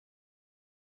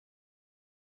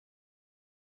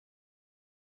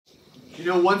You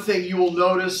know, one thing you will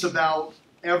notice about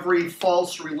every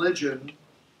false religion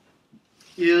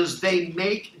is they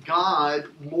make God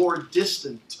more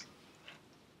distant,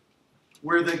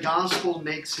 where the gospel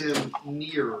makes him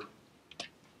near.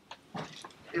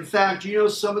 In fact, you know,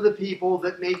 some of the people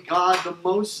that make God the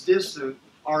most distant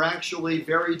are actually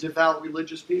very devout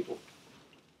religious people.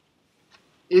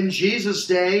 In Jesus'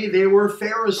 day, they were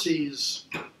Pharisees.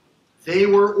 They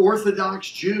were Orthodox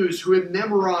Jews who had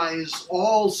memorized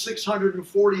all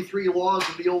 643 laws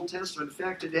of the Old Testament. In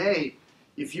fact, today,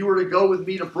 if you were to go with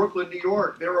me to Brooklyn, New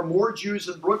York, there are more Jews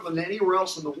in Brooklyn than anywhere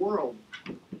else in the world.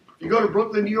 If you go to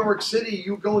Brooklyn, New York City,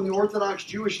 you go in the Orthodox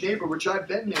Jewish neighborhood, which I've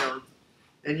been there,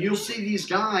 and you'll see these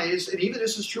guys, and even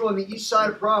this is true on the east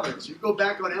side of Providence. You go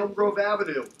back on Elm Grove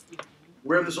Avenue,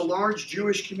 where there's a large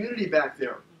Jewish community back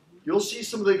there. You'll see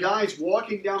some of the guys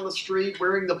walking down the street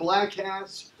wearing the black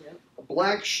hats, a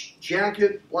black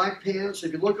jacket, black pants.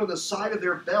 If you look on the side of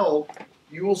their belt,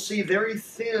 you will see very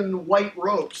thin white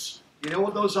ropes. You know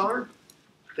what those are?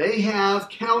 They have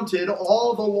counted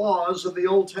all the laws of the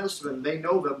Old Testament. They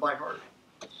know them by heart.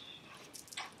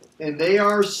 And they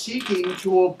are seeking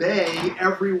to obey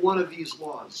every one of these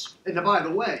laws. And by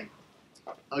the way,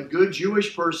 a good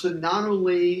Jewish person not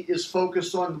only is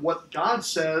focused on what God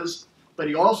says, but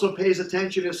he also pays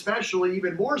attention, especially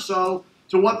even more so,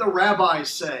 to what the rabbis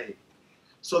say.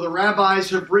 So the rabbis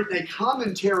have written a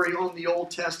commentary on the Old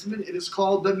Testament. It is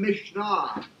called the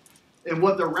Mishnah. And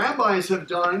what the rabbis have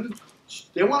done,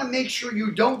 they want to make sure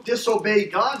you don't disobey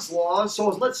God's law. So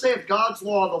let's say if God's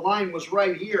law, the line was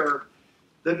right here,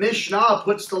 the Mishnah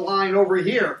puts the line over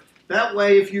here. That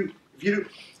way, if you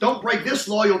don't break this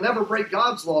law, you'll never break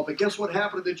God's law. But guess what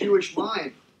happened to the Jewish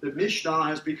mind? The Mishnah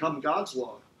has become God's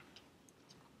law.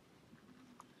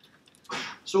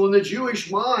 So in the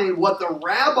Jewish mind, what the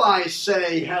rabbis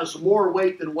say has more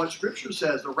weight than what Scripture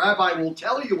says. The rabbi will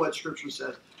tell you what Scripture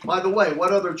says. By the way,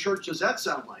 what other church does that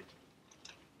sound like?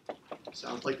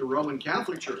 Sounds like the Roman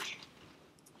Catholic Church.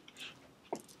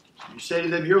 You say to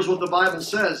them, here's what the Bible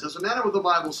says. Doesn't matter what the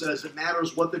Bible says. It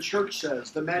matters what the church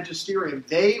says, the magisterium.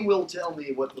 They will tell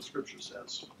me what the Scripture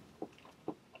says.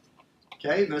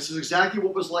 Okay, and this is exactly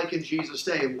what was like in Jesus'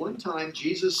 day. And one time,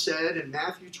 Jesus said in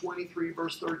Matthew 23,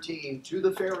 verse 13, to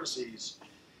the Pharisees,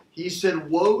 he said,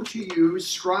 woe to you,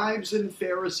 scribes and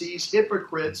Pharisees,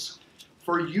 hypocrites,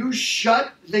 for you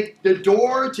shut the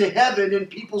door to heaven in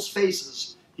people's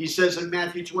faces. He says in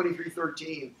Matthew 23,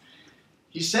 13.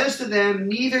 He says to them,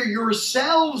 neither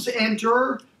yourselves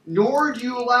enter, nor do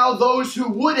you allow those who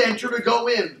would enter to go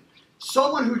in.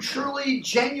 Someone who truly,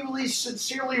 genuinely,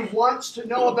 sincerely wants to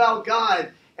know about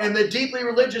God, and the deeply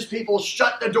religious people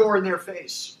shut the door in their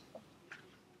face.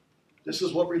 This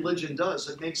is what religion does.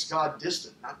 It makes God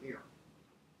distant, not near.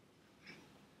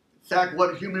 In fact,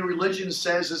 what human religion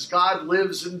says is God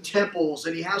lives in temples,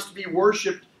 and he has to be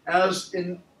worshipped, as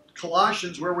in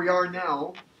Colossians, where we are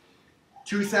now.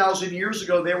 2,000 years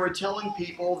ago, they were telling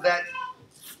people that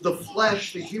the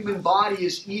flesh, the human body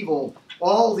is evil.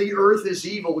 All the earth is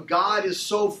evil. God is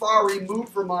so far removed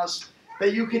from us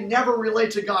that you can never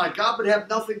relate to God. God would have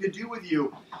nothing to do with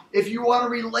you. If you want to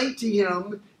relate to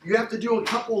him, you have to do a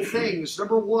couple of things.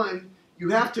 Number one, you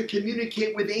have to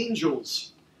communicate with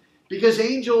angels, because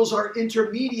angels are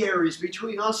intermediaries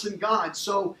between us and God.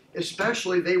 So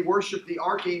especially they worship the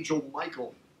archangel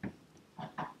Michael.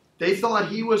 They thought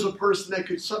he was a person that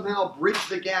could somehow bridge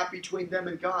the gap between them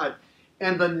and God.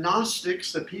 And the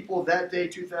Gnostics, the people of that day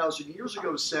 2,000 years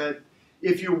ago, said,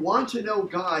 if you want to know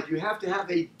God, you have to have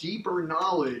a deeper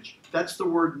knowledge. That's the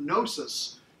word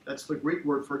gnosis. That's the Greek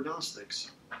word for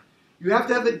Gnostics. You have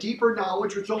to have a deeper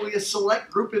knowledge, which only a select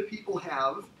group of people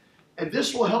have. And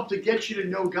this will help to get you to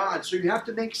know God. So you have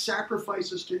to make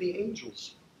sacrifices to the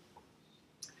angels.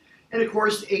 And of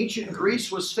course, ancient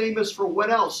Greece was famous for what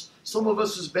else? Some of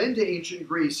us has been to ancient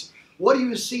Greece. What do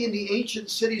you see in the ancient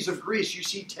cities of Greece? You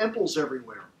see temples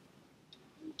everywhere.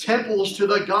 Temples to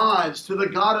the gods, to the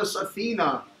goddess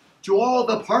Athena, to all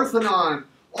the Parthenon,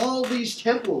 all these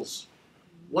temples.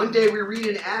 One day we read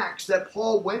in Acts that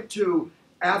Paul went to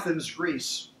Athens,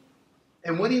 Greece.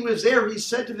 And when he was there, he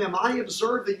said to them, I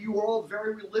observe that you are all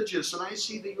very religious, and I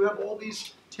see that you have all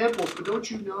these temples. But don't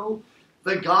you know,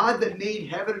 the God that made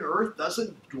heaven and earth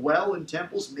doesn't dwell in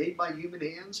temples made by human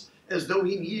hands as though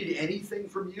he needed anything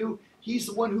from you. He's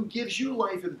the one who gives you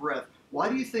life and breath. Why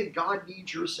do you think God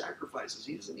needs your sacrifices?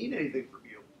 He doesn't need anything from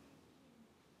you.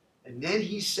 And then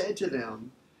he said to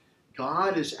them,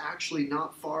 God is actually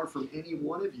not far from any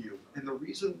one of you. And the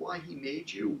reason why he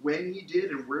made you, when he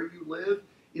did, and where you live,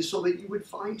 is so that you would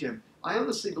find him. I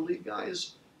honestly believe,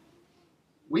 guys,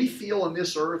 we feel on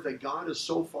this earth that God is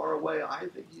so far away. I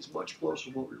think he's much closer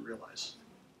than what we realize.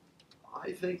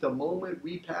 I think the moment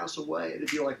we pass away,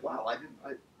 it'd be like, wow,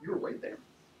 you were right there.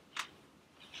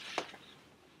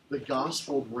 The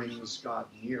gospel brings God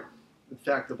near. In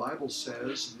fact, the Bible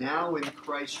says, now in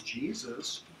Christ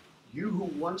Jesus, you who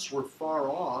once were far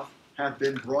off have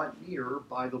been brought near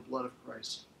by the blood of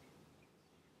Christ.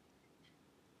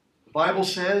 The Bible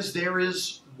says there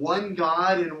is one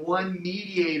God and one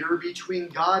mediator between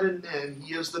God and men.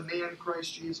 He is the man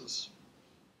Christ Jesus.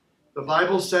 The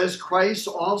Bible says Christ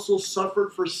also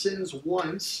suffered for sins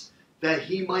once that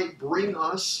he might bring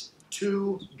us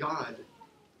to God.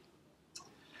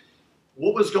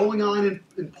 What was going on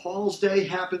in Paul's day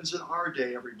happens in our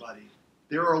day, everybody.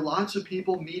 There are lots of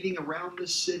people meeting around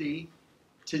this city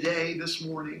today, this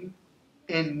morning,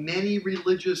 and many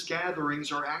religious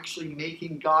gatherings are actually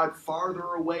making God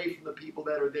farther away from the people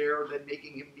that are there than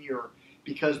making him near,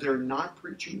 because they're not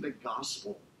preaching the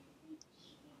gospel.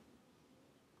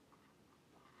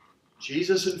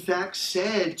 Jesus, in fact,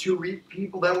 said to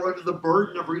people that were under the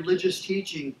burden of religious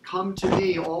teaching, come to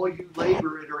me, all you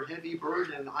labor and are heavy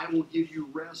burden, and I will give you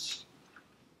rest.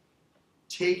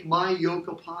 Take my yoke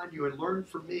upon you and learn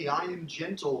from me. I am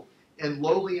gentle and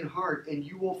lowly in heart, and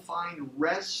you will find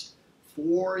rest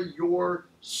for your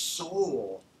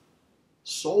soul.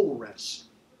 Soul rest.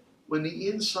 When the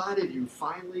inside of you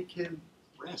finally can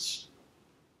rest.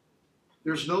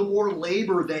 There's no more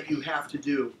labor that you have to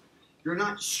do. You're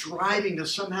not striving to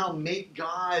somehow make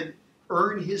God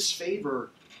earn his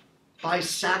favor by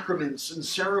sacraments and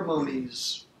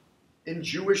ceremonies and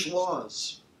Jewish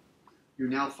laws. You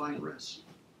now find rest.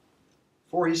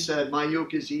 For he said, my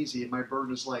yoke is easy and my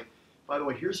burden is light. By the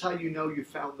way, here's how you know you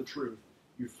found the truth.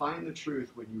 You find the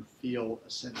truth when you feel a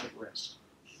sense of rest.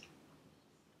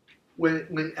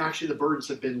 When actually the burdens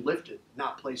have been lifted,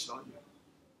 not placed on you.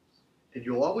 And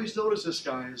you'll always notice this,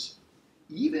 guys,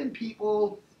 even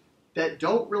people that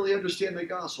don't really understand the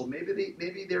gospel.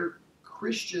 Maybe they're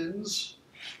Christians,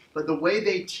 but the way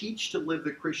they teach to live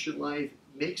the Christian life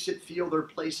makes it feel they're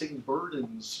placing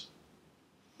burdens.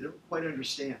 They don't quite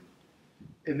understand.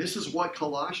 And this is what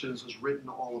Colossians is written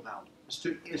all about.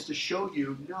 Is to show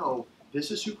you, no, this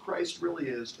is who Christ really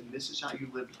is, and this is how you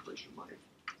live the Christian life.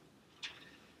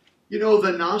 You know,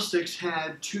 the Gnostics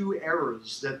had two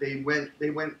eras that they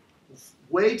went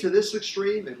way to this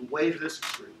extreme and way to this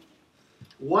extreme.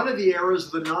 One of the errors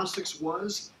of the Gnostics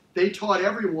was they taught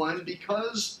everyone,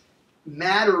 because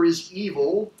matter is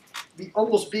evil,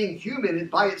 almost being human and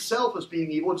by itself is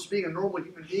being evil, just being a normal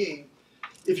human being.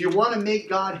 If you want to make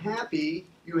God happy,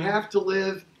 you have to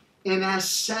live an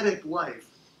ascetic life,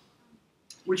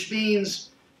 which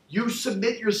means you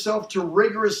submit yourself to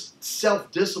rigorous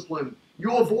self-discipline.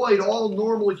 You avoid all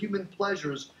normal human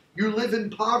pleasures. You live in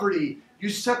poverty. You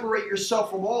separate yourself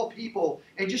from all people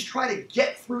and just try to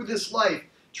get through this life.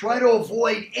 Try to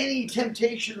avoid any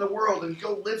temptation in the world and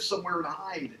go live somewhere to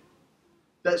hide.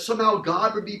 That somehow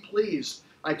God would be pleased.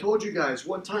 I told you guys,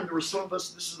 one time there were some of us,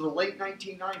 this is the late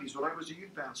 1990s when I was a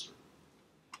youth pastor.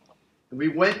 And we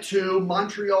went to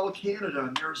Montreal, Canada,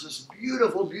 and there's this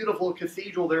beautiful, beautiful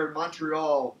cathedral there in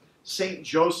Montreal, St.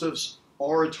 Joseph's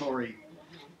Oratory,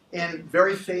 and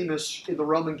very famous in the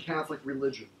Roman Catholic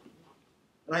religion.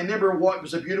 And I remember it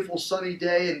was a beautiful sunny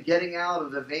day and getting out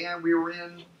of the van we were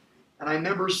in. And I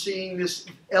remember seeing this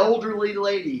elderly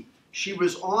lady. She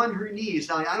was on her knees.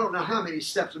 Now, I don't know how many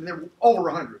steps. I mean, there were over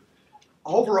 100.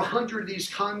 Over 100 of these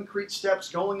concrete steps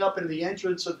going up into the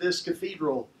entrance of this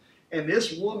cathedral. And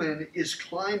this woman is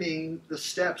climbing the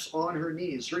steps on her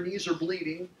knees. Her knees are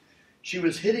bleeding. She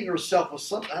was hitting herself with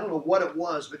something. I don't know what it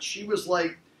was, but she was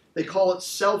like, they call it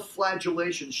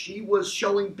self-flagellation. She was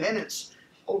showing penance.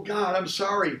 Oh, God, I'm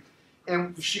sorry.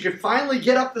 And she could finally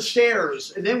get up the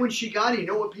stairs. And then when she got it, you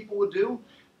know what people would do?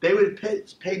 They would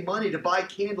pay money to buy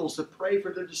candles to pray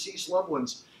for their deceased loved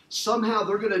ones. Somehow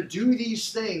they're going to do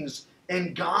these things,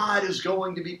 and God is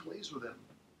going to be pleased with them.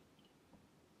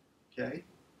 Okay?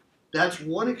 That's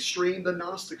one extreme the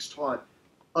Gnostics taught.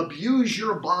 Abuse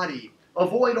your body.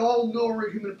 Avoid all normal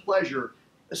human pleasure.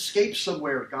 Escape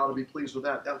somewhere. God will be pleased with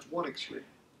that. That's one extreme.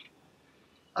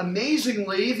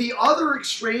 Amazingly, the other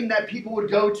extreme that people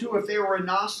would go to if they were a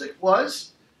Gnostic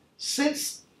was,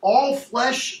 since all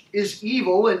flesh is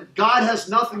evil and God has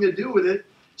nothing to do with it,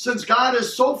 since God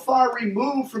is so far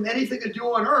removed from anything to do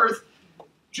on earth,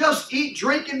 just eat,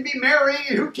 drink, and be merry,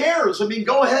 and who cares? I mean,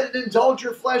 go ahead and indulge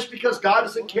your flesh because God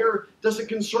doesn't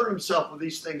concern himself with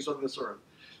these things on this earth.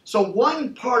 So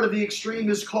one part of the extreme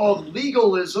is called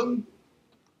legalism.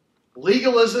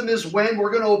 Legalism is when we're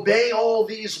going to obey all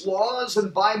these laws,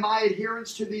 and by my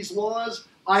adherence to these laws,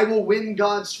 I will win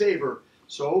God's favor.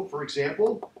 So, for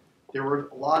example, there were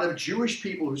a lot of Jewish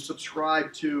people who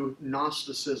subscribed to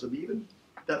Gnosticism even.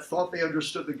 that thought they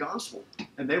understood the gospel.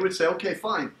 And they would say, okay,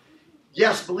 fine.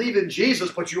 Yes, believe in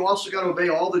Jesus, but you also got to obey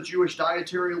all the Jewish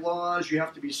dietary laws. You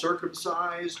have to be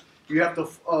circumcised. You have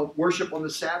to worship on the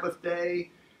Sabbath day.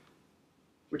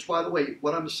 Which, by the way,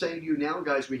 what I'm saying to you now,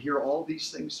 guys, we hear all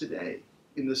these things today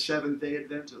in the Seventh-day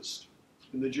Adventists,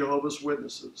 in the Jehovah's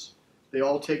Witnesses. They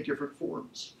all take different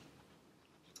forms.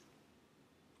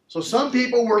 So some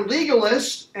people were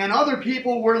legalists and other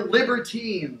people were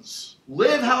libertines.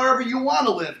 Live however you want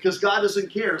to live because God doesn't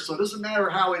care. So it doesn't matter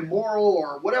how immoral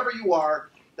or whatever you are,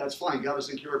 that's fine. God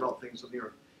doesn't care about things on the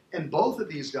earth. And both of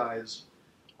these guys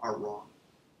are wrong.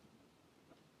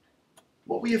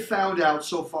 What we have found out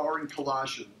so far in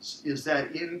Colossians is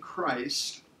that in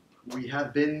Christ we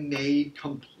have been made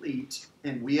complete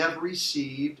and we have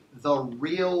received the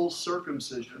real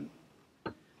circumcision,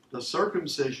 the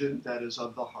circumcision that is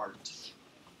of the heart.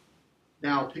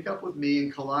 Now, pick up with me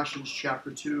in Colossians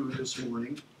chapter 2 this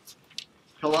morning.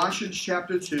 Colossians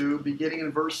chapter 2, beginning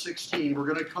in verse 16. We're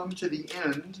going to come to the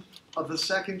end of the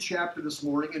second chapter this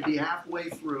morning and be halfway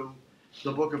through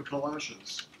the book of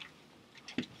Colossians.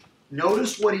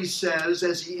 Notice what he says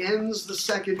as he ends the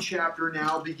second chapter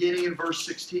now, beginning in verse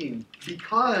 16.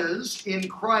 Because in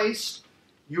Christ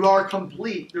you are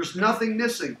complete. There's nothing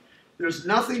missing. There's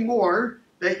nothing more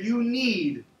that you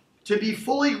need to be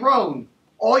fully grown.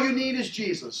 All you need is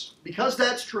Jesus. Because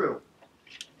that's true.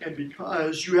 And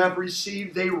because you have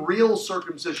received a real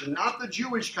circumcision, not the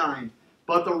Jewish kind,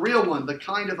 but the real one, the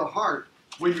kind of the heart,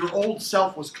 when your old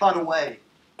self was cut away.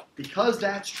 Because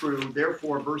that's true,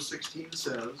 therefore, verse 16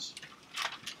 says,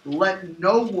 let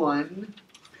no one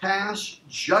pass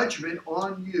judgment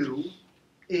on you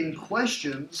in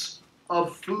questions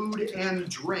of food and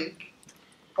drink,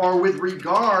 or with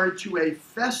regard to a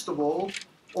festival,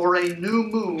 or a new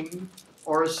moon,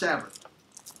 or a Sabbath.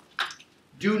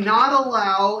 Do not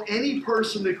allow any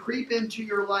person to creep into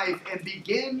your life and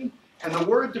begin, and the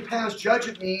word to pass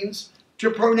judgment means to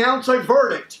pronounce a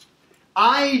verdict.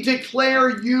 I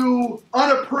declare you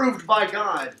unapproved by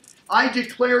God. I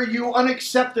declare you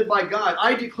unaccepted by God.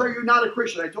 I declare you not a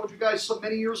Christian. I told you guys so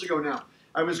many years ago now.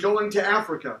 I was going to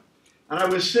Africa, and I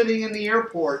was sitting in the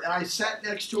airport, and I sat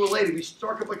next to a lady. We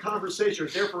struck up a conversation. I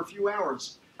was there for a few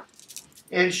hours.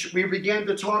 And we began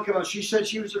to talk about, she said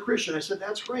she was a Christian. I said,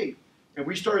 that's great. And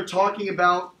we started talking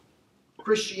about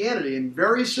Christianity. And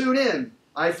very soon in,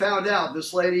 I found out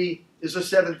this lady is a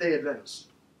Seventh-day Adventist.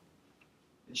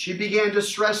 And she began to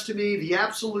stress to me the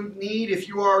absolute need. If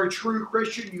you are a true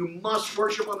Christian, you must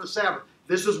worship on the Sabbath.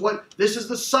 This is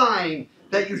the sign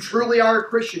that you truly are a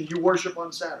Christian. You worship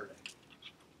on Saturday.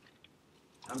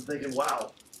 I'm thinking,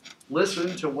 wow,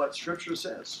 listen to what Scripture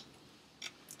says.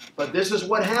 But this is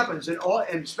what happens, and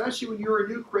especially when you're a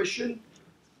new Christian.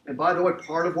 And by the way,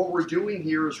 part of what we're doing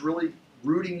here is really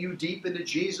rooting you deep into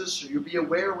Jesus, so you'll be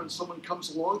aware when someone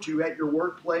comes along to you at your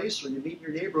workplace or you meet in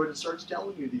your neighborhood and starts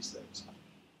telling you these things.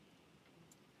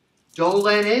 Don't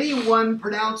let anyone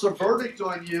pronounce a verdict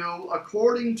on you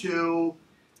according to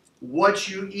what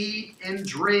you eat and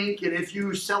drink, and if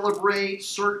you celebrate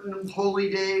certain holy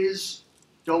days.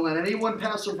 Don't let anyone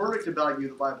pass a verdict about you,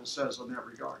 the Bible says, in that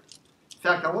regard. In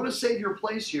fact, I want to save your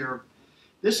place here.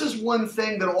 This is one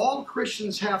thing that all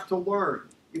Christians have to learn.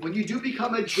 When you do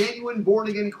become a genuine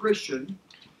born-again Christian,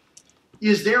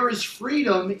 is there is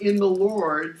freedom in the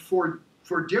Lord for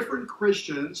different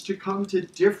Christians to come to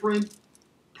different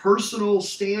personal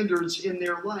standards in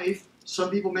their life.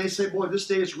 Some people may say, boy, this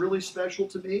day is really special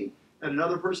to me. And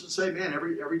another person say, man,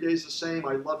 every day is the same.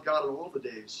 I love God on all the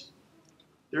days.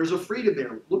 There's a freedom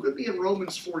there. Look with me in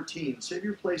Romans 14. Save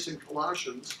your place in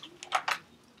Colossians.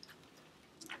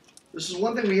 This is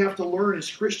one thing we have to learn as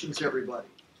Christians, everybody.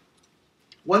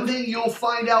 One thing you'll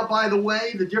find out, by the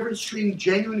way, the difference between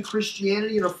genuine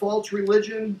Christianity and a false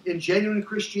religion. In genuine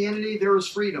Christianity, there is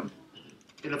freedom.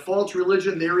 In a false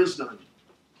religion, there is none.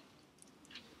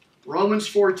 Romans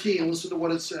 14, listen to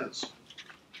what it says.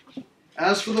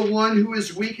 As for the one who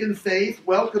is weak in faith,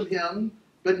 welcome him,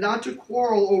 but not to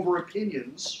quarrel over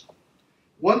opinions.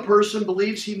 One person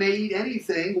believes he may eat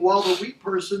anything, while the weak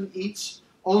person eats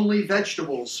only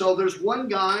vegetables. So there's one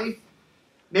guy,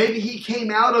 maybe he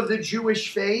came out of the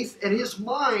Jewish faith, and his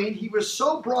mind, he was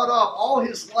so brought up all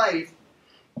his life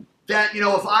that,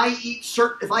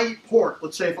 if I eat pork,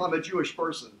 let's say if I'm a Jewish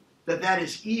person, that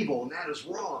is evil and that is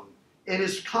wrong. And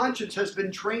his conscience has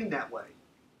been trained that way.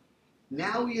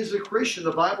 Now he is a Christian.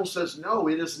 The Bible says, no,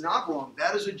 it is not wrong.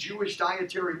 That is a Jewish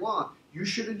dietary law. You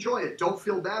should enjoy it. Don't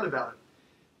feel bad about it.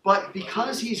 But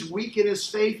because he's weak in his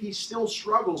faith, he still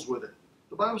struggles with it.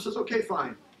 The Bible says, okay,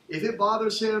 fine. If it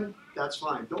bothers him, that's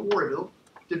fine. Don't worry, don't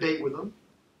debate with him.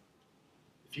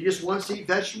 If he just wants to eat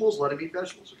vegetables, let him eat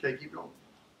vegetables. Okay, keep going.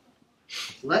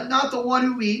 Let not the one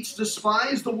who eats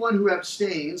despise the one who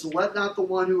abstains. Let not the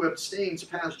one who abstains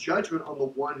pass judgment on the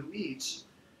one who eats,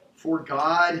 for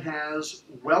God has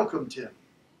welcomed him.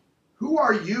 Who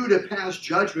are you to pass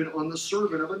judgment on the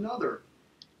servant of another?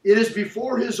 It is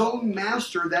before his own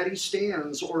master that he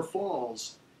stands or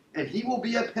falls, and he will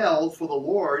be upheld, for the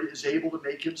Lord is able to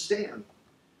make him stand.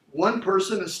 One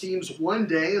person esteems one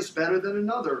day as better than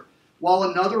another, while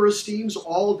another esteems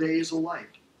all days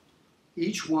alike.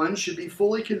 Each one should be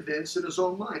fully convinced in his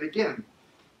own mind. Again,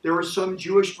 there are some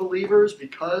Jewish believers,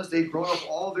 because they've grown up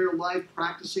all their life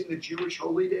practicing the Jewish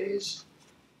holy days,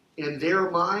 in their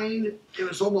mind, it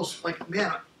was almost like,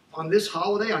 man, on this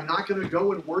holiday, I'm not going to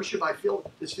go and worship.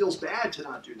 This feels bad to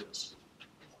not do this.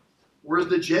 Whereas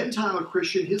the Gentile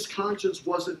Christian, his conscience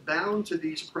wasn't bound to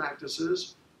these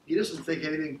practices. He doesn't think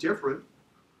anything different.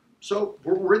 So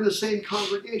we're in the same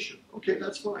congregation. Okay,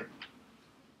 that's fine.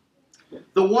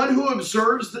 The one who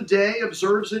observes the day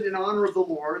observes it in honor of the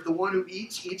Lord. The one who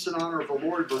eats, eats in honor of the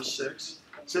Lord, verse 6,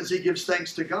 since he gives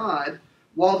thanks to God,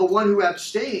 while the one who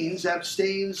abstains,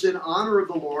 abstains in honor of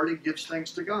the Lord and gives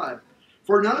thanks to God.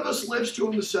 For none of us lives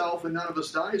to himself, and none of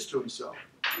us dies to himself.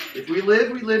 If we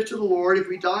live, we live to the Lord. If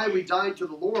we die to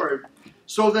the Lord.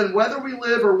 So then whether we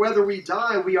live or whether we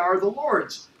die, we are the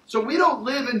Lord's. So we don't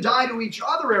live and die to each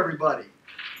other, everybody.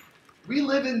 We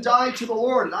live and die to the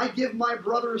Lord, and I give my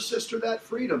brother or sister that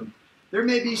freedom. There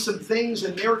may be some things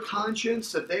in their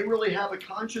conscience that they really have a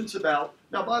conscience about.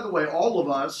 Now, by the way, all of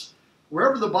us,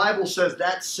 wherever the Bible says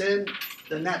that's sin,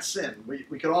 then that's sin.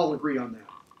 We can all agree on that.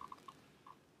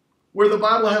 Where the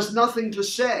Bible has nothing to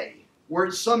say, where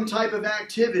it's some type of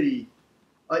activity,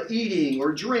 eating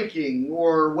or drinking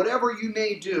or whatever you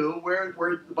may do, where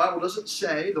the Bible doesn't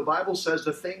say, the Bible says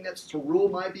the thing that's to rule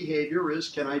my behavior is,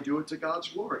 can I do it to God's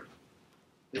glory?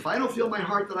 If I don't feel in my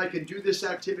heart that I can do this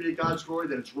activity to God's glory,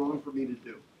 then it's wrong for me to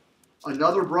do.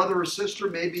 Another brother or sister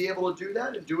may be able to do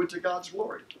that and do it to God's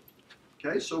glory.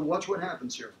 Okay, so watch what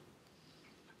happens here.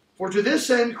 For to this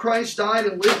end Christ died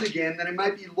and lived again, that he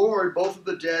might be Lord both of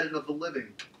the dead and of the living.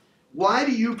 Why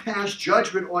do you pass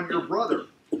judgment on your brother?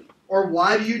 Or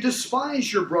why do you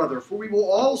despise your brother? For we will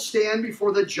all stand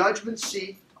before the judgment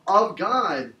seat of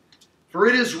God. For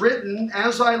it is written,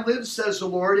 as I live, says the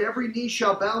Lord, every knee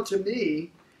shall bow to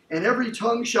me, and every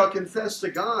tongue shall confess to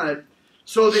God,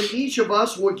 so that each of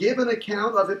us will give an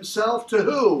account of himself to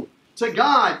who? To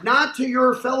God, not to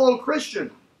your fellow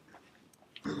Christian.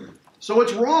 So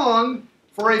it's wrong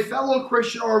for a fellow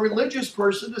Christian or a religious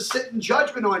person to sit in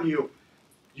judgment on you.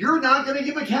 You're not going to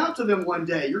give account to them one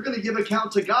day. You're going to give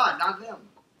account to God, not them.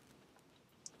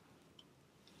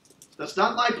 That's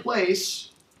not my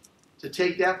place to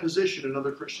take that position in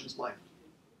another Christian's life.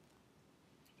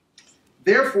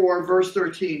 Therefore, verse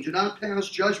 13, do not pass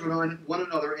judgment on one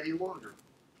another any longer,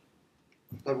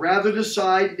 but rather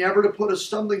decide never to put a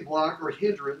stumbling block or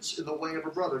hindrance in the way of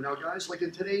a brother. Now, guys, like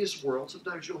in today's world,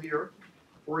 sometimes you'll hear,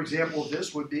 for example,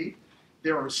 this would be,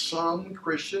 there are some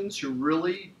Christians who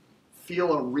really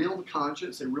feel a real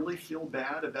conscience and really feel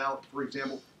bad about, for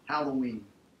example, Halloween.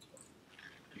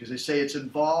 Because they say it's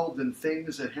involved in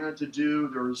things that had to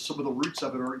do, some of the roots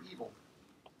of it are evil.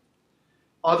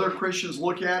 Other Christians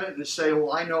look at it and say,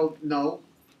 well, I know, no,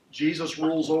 Jesus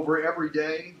rules over every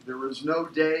day. There is no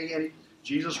day,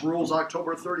 Jesus rules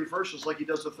October 31st just like he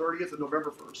does the 30th and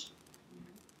November 1st.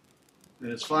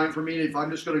 And it's fine for me if I'm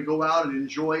just going to go out and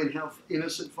enjoy and have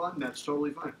innocent fun, that's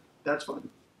totally fine. That's fine.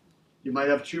 You might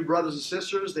have two brothers and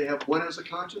sisters, they have one has a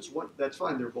conscience, one, that's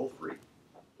fine, they're both free.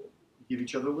 Give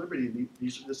each other liberty.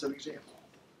 These are some examples.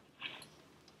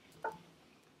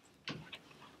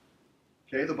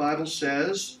 Okay, the Bible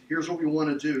says, here's what we want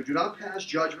to do. Do not pass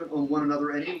judgment on one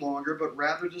another any longer, but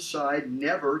rather decide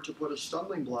never to put a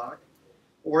stumbling block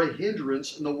or a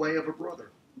hindrance in the way of a brother.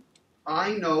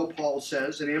 I know, Paul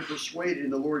says, and am persuaded in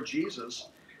the Lord Jesus,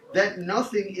 that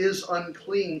nothing is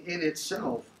unclean in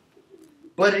itself,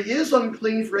 but it is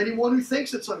unclean for anyone who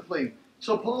thinks it's unclean.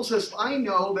 So Paul says, I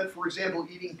know that, for example,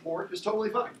 eating pork is totally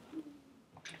fine.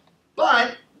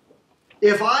 But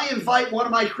if I invite one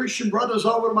of my Christian brothers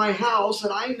over to my house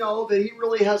and I know that he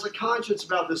really has a conscience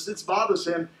about this bothers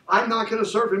him, I'm not going to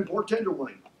serve him pork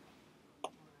tenderloin.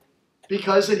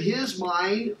 Because in his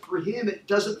mind, for him, it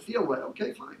doesn't feel right.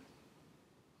 Okay, fine.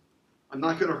 I'm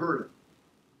not going to hurt him.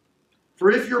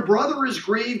 For if your brother is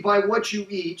grieved by what you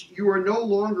eat, you are no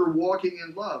longer walking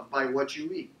in love by what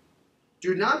you eat.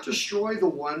 Do not destroy the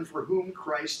one for whom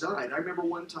Christ died. I remember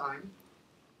one time,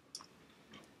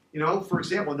 for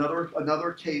example,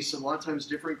 another case, and a lot of times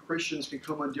different Christians can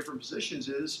come on different positions,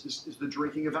 is the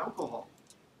drinking of alcohol.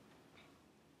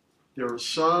 There are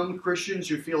some Christians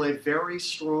who feel a very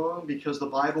strong because the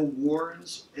Bible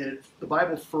warns, and the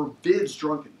Bible forbids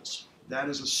drunkenness. That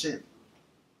is a sin.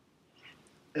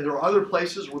 And there are other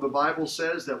places where the Bible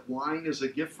says that wine is a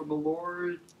gift from the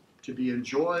Lord to be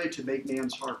enjoyed, to make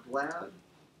man's heart glad.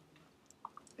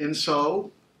 And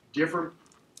so, different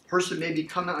person may be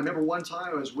coming. I remember one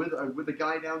time I was with a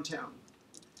guy downtown.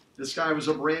 This guy was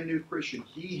a brand new Christian.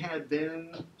 He had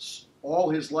been all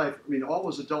his life, all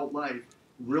his adult life,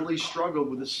 really struggled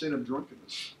with the sin of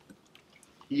drunkenness.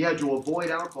 He had to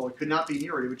avoid alcohol. He could not be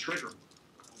near it. It would trigger him.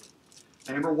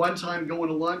 I remember one time going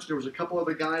to lunch. There was a couple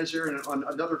other guys there, and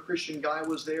another Christian guy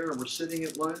was there, and we're sitting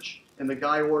at lunch, and the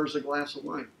guy orders a glass of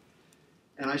wine.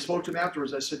 And I spoke to him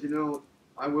afterwards. I said,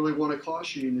 I really want to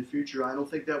caution you in the future. I don't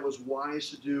think that was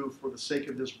wise to do for the sake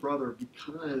of this brother,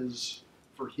 because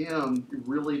for him,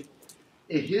 really,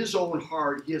 in his own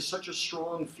heart, he has such a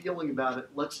strong feeling about it.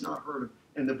 Let's not hurt him.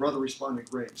 And the brother responded,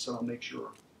 great, so I'll make sure.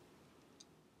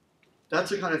 That's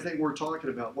the kind of thing we're talking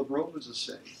about, what Romans is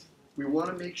saying. We want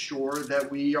to make sure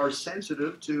that we are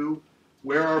sensitive to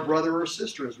where our brother or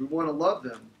sister is. We want to love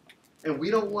them. And we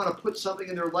don't want to put something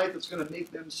in their life that's going to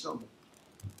make them stumble.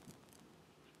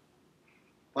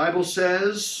 Bible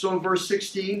says, so in verse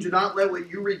 16, do not let what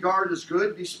you regard as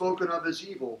good be spoken of as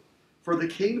evil. For the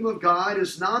kingdom of God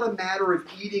is not a matter of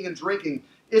eating and drinking.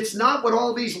 It's not what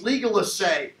all these legalists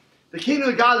say. The kingdom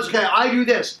of God is, okay, I do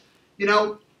this.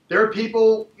 There are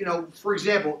people, for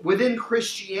example, within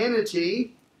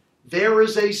Christianity, there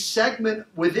is a segment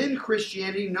within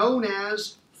Christianity known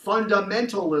as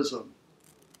fundamentalism.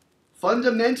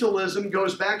 Fundamentalism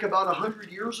goes back about 100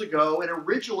 years ago, and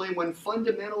originally when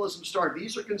fundamentalism started,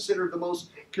 these are considered the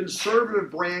most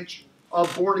conservative branch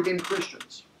of born-again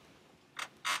Christians.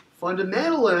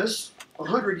 Fundamentalists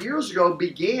 100 years ago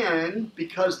began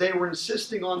because they were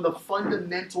insisting on the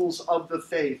fundamentals of the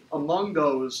faith, among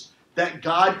those that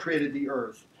God created the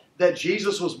earth, that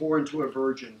Jesus was born to a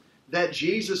virgin, that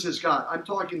Jesus is God. I'm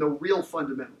talking the real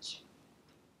fundamentals.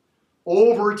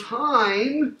 Over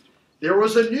time, there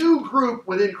was a new group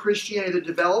within Christianity that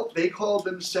developed. They called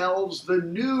themselves the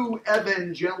New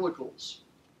Evangelicals.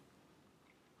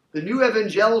 The New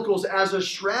Evangelicals, as a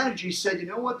strategy, said, you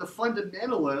know what, the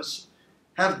fundamentalists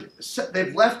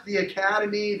they've left the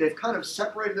academy, they've kind of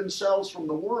separated themselves from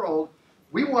the world.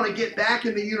 We want to get back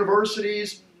in the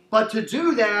universities, but to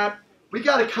do that, we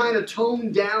got to kind of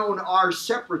tone down our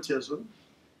separatism.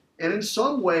 And in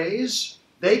some ways,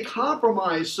 they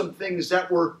compromised some things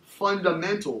that were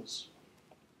fundamentals.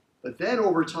 But then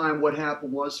over time, what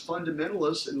happened was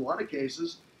fundamentalists, in a lot of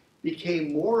cases,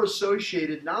 became more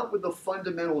associated not with the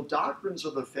fundamental doctrines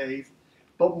of the faith,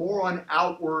 but more on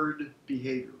outward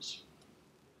behaviors.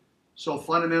 So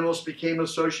fundamentalists became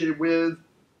associated with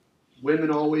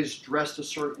women always dressed a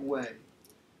certain way.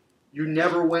 You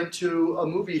never went to a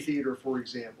movie theater, for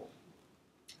example,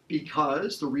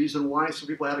 because the reason why some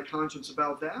people had a conscience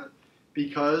about that,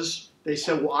 because they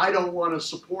said, well, I don't want to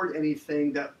support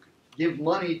anything that give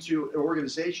money to an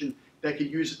organization that could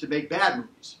use it to make bad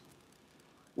movies.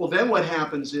 Well, then what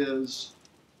happens is,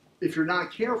 if you're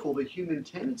not careful, the human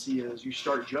tendency is you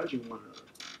start judging one another.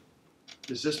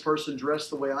 Does this person dress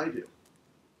the way I do?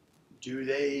 Do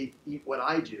they eat what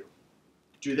I do?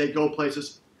 Do they go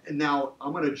places? And now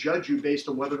I'm going to judge you based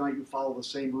on whether or not you follow the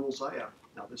same rules I have.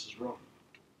 Now, this is wrong.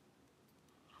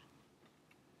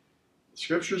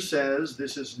 Scripture says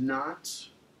this is not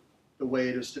the way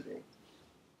it is to be.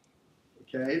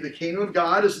 Okay? The kingdom of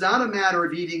God is not a matter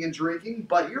of eating and drinking,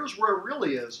 but here's where it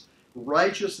really is.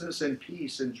 Righteousness and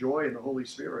peace and joy in the Holy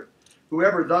Spirit.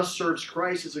 Whoever thus serves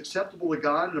Christ is acceptable to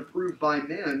God and approved by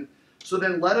men. So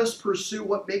then let us pursue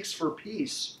what makes for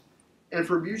peace and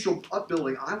for mutual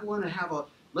upbuilding. I want to have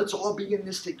let's all be in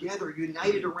this together,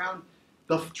 united around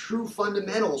the true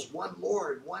fundamentals. One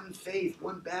Lord, one faith,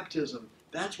 one baptism.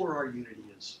 That's where our unity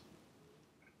is.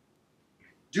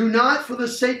 Do not, for the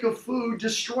sake of food,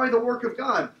 destroy the work of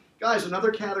God. Guys,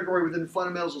 another category within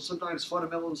fundamentals, and sometimes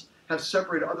fundamentals have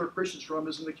separated other Christians from,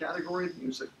 is in the category of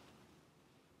music.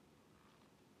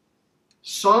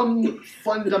 Some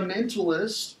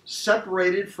fundamentalists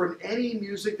separated from any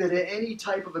music that had any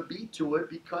type of a beat to it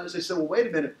because they said, well, wait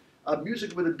a minute,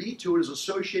 music with a beat to it is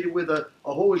associated with a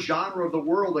whole genre of the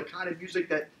world, a kind of music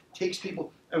that takes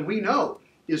people, and we know,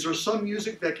 is there some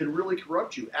music that can really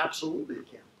corrupt you? Absolutely it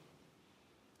can.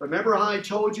 Remember how I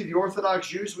told you the Orthodox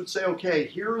Jews would say, okay,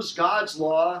 here's God's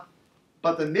law,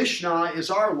 but the Mishnah is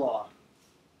our law.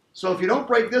 So if you don't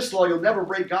break this law, you'll never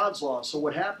break God's law. So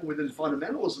what happened within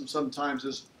fundamentalism sometimes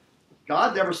is,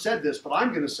 God never said this, but I'm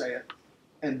going to say it,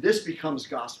 and this becomes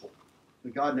gospel.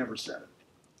 And God never said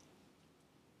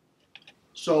it.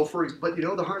 So, but you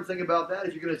know the hard thing about that,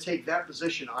 if you're going to take that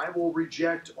position, I will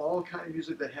reject all kind of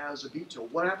music that has a beat to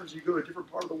it. What happens if you go to a different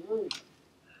part of the world?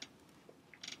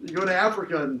 You go to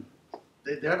Africa and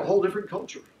they have a whole different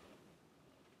culture.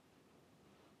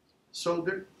 So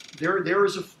there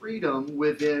is a freedom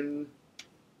within,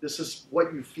 this is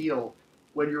what you feel.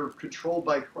 When you're controlled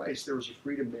by Christ, there is a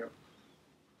freedom there.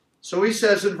 So he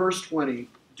says in verse 20,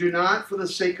 do not for the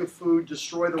sake of food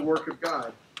destroy the work of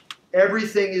God.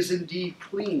 Everything is indeed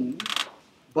clean,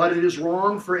 but it is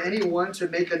wrong for anyone to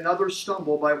make another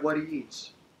stumble by what he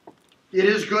eats. It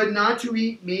is good not to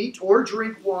eat meat or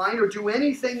drink wine or do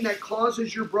anything that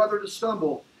causes your brother to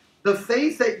stumble. The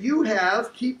faith that you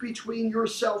have, keep between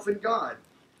yourself and God.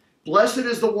 Blessed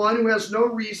is the one who has no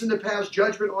reason to pass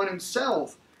judgment on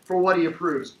himself for what he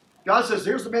approves. God says,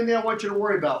 here's the main thing I want you to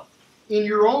worry about. In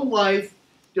your own life,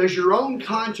 does your own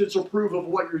conscience approve of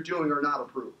what you're doing or not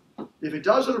approve? If it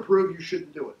doesn't approve, you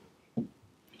shouldn't do it.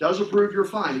 If it does approve, you're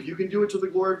fine. If you can do it to the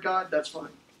glory of God, that's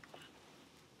fine.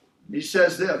 He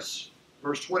says this,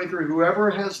 verse 23,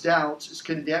 whoever has doubts is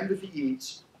condemned if he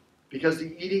eats, because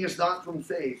the eating is not from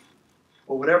faith,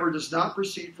 but whatever does not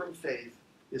proceed from faith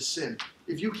is sin.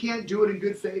 If you can't do it in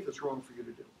good faith, it's wrong for you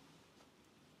to do.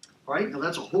 All right, now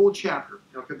that's a whole chapter.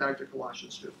 I'll come back to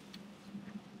Colossians 2.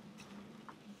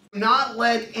 Not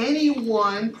let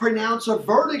anyone pronounce a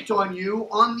verdict on you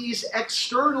on these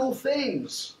external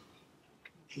things.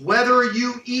 Whether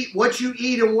you eat what you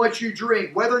eat and what you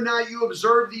drink, whether or not you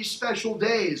observe these special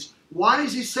days. Why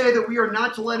does he say that we are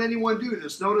not to let anyone do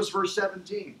this? Notice verse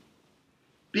 17.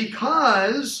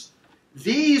 Because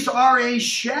these are a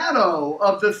shadow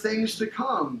of the things to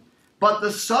come, but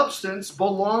the substance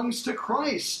belongs to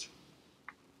Christ.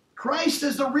 Christ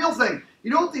is the real thing.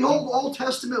 You know what the whole Old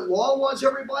Testament law was,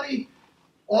 everybody?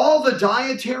 All the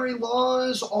dietary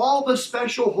laws, all the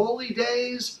special holy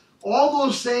days, all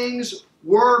those things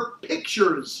were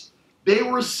pictures. They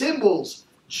were symbols.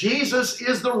 Jesus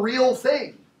is the real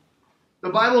thing. The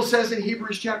Bible says in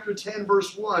Hebrews chapter 10,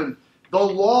 verse 1, the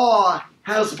law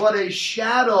has but a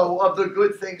shadow of the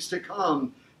good things to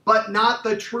come, but not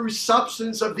the true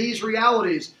substance of these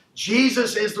realities.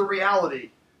 Jesus is the reality.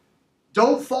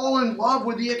 Don't fall in love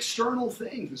with the external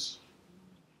things.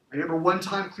 I remember one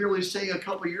time clearly saying a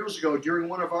couple of years ago during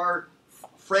one of our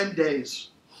friend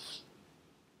days,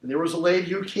 and there was a lady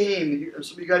who came,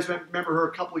 some of you guys remember her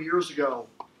a couple of years ago,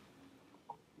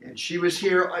 and she was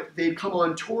here, they'd come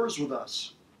on tours with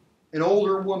us, an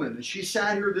older woman, and she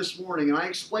sat here this morning, and I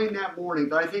explained that morning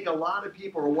that I think a lot of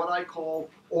people are what I call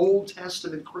Old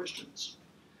Testament Christians.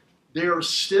 They are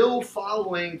still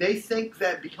following, they think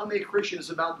that becoming a Christian is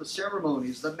about the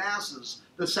ceremonies, the masses,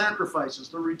 the sacrifices,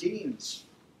 the routines.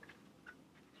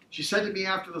 She said to me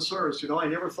after the service, you know, I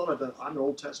never thought of that. I'm an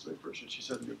Old Testament Christian. She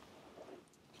said to me,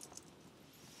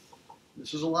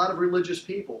 this is a lot of religious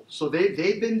people. So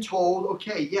they've been told,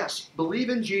 okay, yes, believe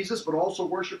in Jesus, but also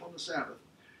worship on the Sabbath.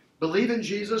 Believe in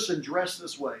Jesus and dress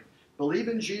this way. Believe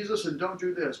in Jesus and don't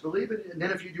do this. And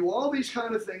then if you do all these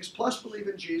kind of things, plus believe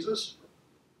in Jesus,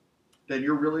 then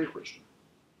you're really a Christian.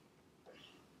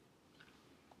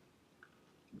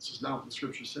 This is not what the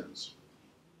Scripture says.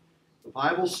 The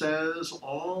Bible says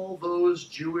all those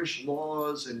Jewish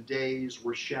laws and days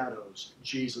were shadows.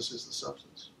 Jesus is the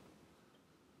substance.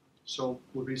 So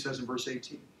look what he says in verse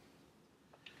 18.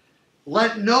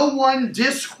 Let no one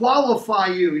disqualify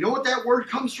you. You know what that word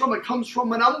comes from? It comes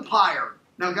from an umpire.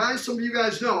 Now, guys, some of you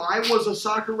guys know I was a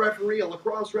soccer referee, a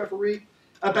lacrosse referee,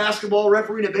 a basketball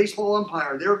referee, and a baseball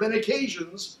umpire. There have been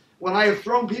occasions when I have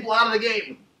thrown people out of the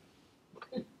game.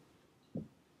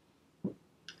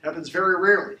 Happens very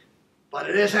rarely, but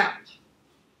it has happened.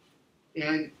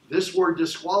 And this word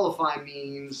disqualify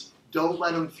means don't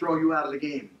let them throw you out of the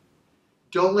game.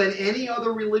 Don't let any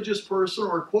other religious person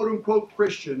or quote-unquote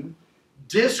Christian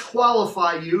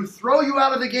disqualify you, throw you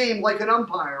out of the game like an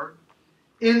umpire,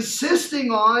 insisting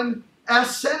on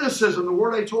asceticism, the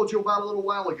word I told you about a little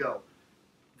while ago.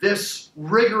 This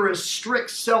rigorous,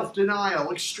 strict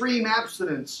self-denial, extreme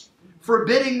abstinence,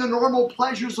 forbidding the normal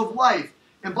pleasures of life.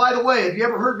 And by the way, have you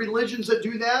ever heard religions that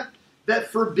do that? That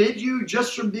forbid you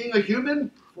just from being a human?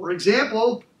 For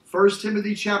example, 1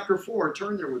 Timothy chapter 4.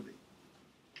 Turn there with me.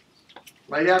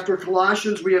 Right after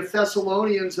Colossians, we have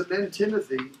Thessalonians and then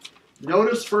Timothy.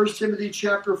 Notice 1 Timothy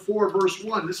chapter 4, verse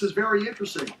 1. This is very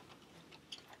interesting.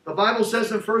 The Bible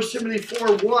says in 1 Timothy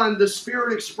 4:1, the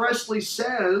Spirit expressly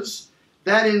says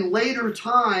that in later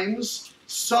times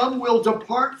some will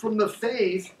depart from the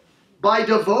faith by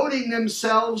devoting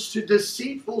themselves to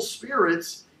deceitful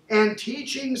spirits and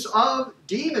teachings of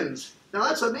demons. Now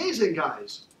that's amazing,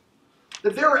 guys.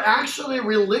 That there are actually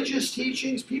religious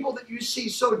teachings, people that you see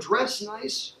so dressed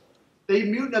nice, They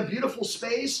meet in a beautiful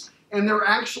space, and they're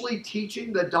actually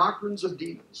teaching the doctrines of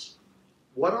demons.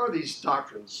 What are these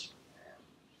doctrines?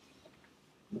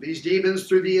 These demons,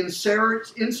 through the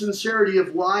insincerity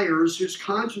of liars whose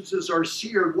consciences are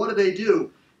seared, what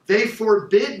do? They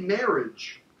forbid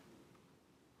marriage.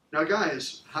 Now,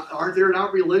 guys, are there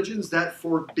not religions that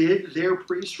forbid their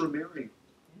priests from marrying?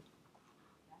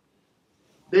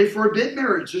 They forbid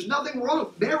marriage. There's nothing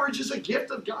wrong. Marriage is a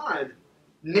gift of God.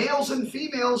 Males and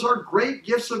females are great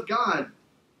gifts of God.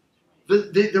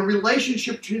 The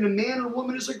relationship between a man and a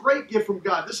woman is a great gift from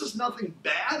God. This is nothing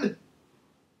bad.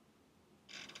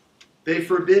 They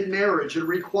forbid marriage and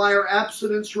require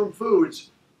abstinence from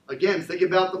foods. Again, think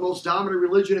about the most dominant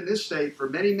religion in this state. For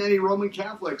many, many Roman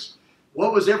Catholics,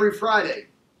 what was every Friday?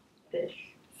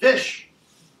 Fish. Fish.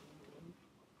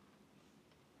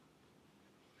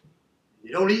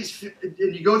 You don't eat,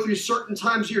 and you go through certain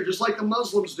times a year, just like the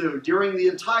Muslims do, during the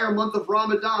entire month of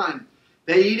Ramadan.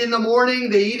 They eat in the morning,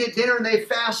 they eat at dinner, and they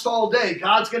fast all day.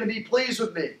 God's going to be pleased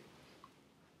with me.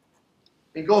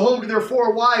 And go home to their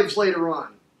 4 wives later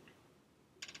on.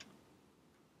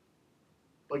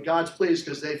 But God's pleased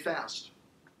because they fast.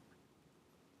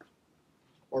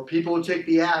 Or people who take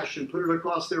the ash and put it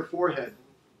across their forehead.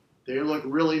 They look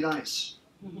really nice.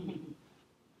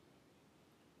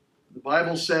 The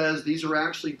Bible says these are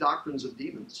actually doctrines of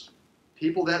demons.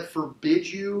 People that forbid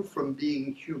you from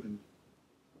being human.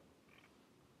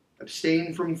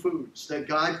 Abstain from foods that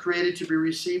God created to be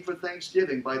received for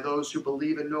thanksgiving by those who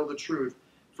believe and know the truth.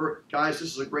 For, guys,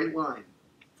 this is a great line.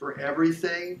 For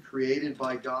everything created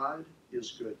by God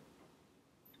is good.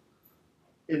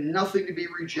 And nothing to be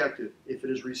rejected if it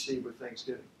is received with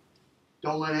thanksgiving.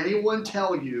 Don't let anyone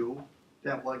tell you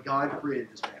that what God created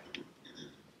is bad.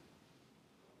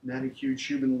 And that includes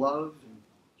human love and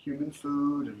human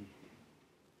food, and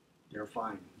they're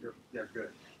fine. They're good.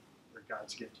 They're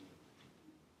God's gift to you.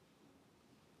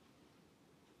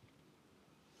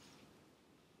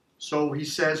 So he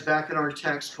says back in our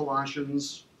text,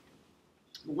 Colossians,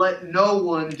 let no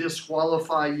one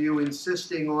disqualify you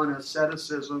insisting on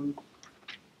asceticism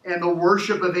and the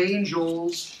worship of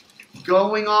angels,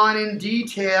 going on in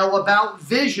detail about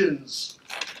visions.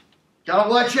 Gotta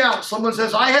watch out. Someone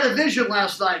says, I had a vision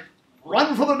last night.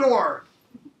 Run for the door.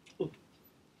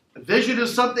 A vision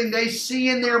is something they see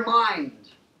in their mind.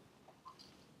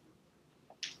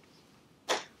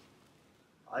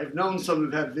 I've known some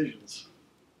who've had visions.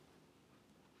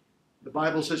 The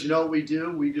Bible says, you know what we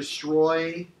do? We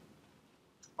destroy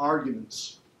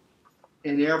arguments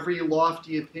and every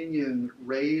lofty opinion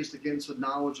raised against the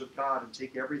knowledge of God and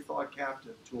take every thought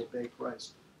captive to obey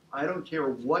Christ. I don't care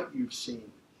what you've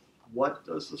seen. What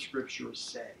does the Scripture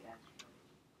say?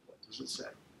 What does it say?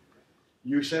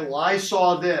 You say, well, I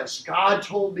saw this. God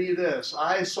told me this.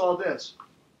 I saw this.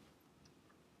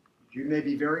 You may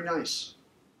be very nice.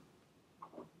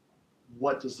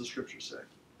 What does the Scripture say?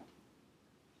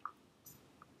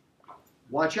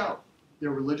 Watch out.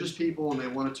 They're religious people and they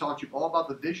want to talk to you all about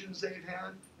the visions they've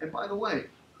had. And by the way,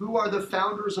 who are the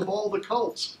founders of all the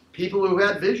cults? People who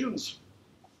had visions.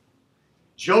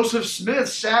 Joseph Smith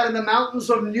sat in the mountains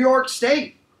of New York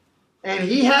State and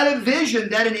he had a vision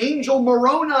that an angel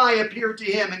Moroni appeared to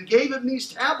him and gave him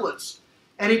these tablets.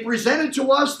 And he presented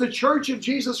to us the Church of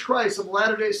Jesus Christ of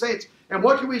Latter-day Saints. And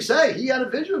what can we say? He had a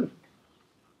vision.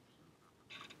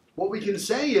 What we can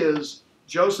say is,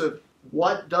 Joseph,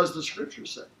 what does the Scripture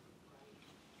say?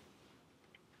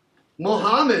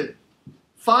 Muhammad,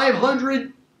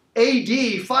 500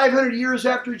 AD, 500 years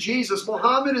after Jesus,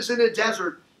 Muhammad is in a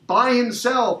desert by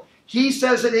himself. He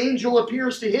says an angel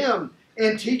appears to him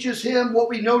and teaches him what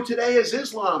we know today as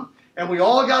Islam. And we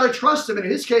all got to trust him. In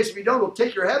his case, if you don't, he'll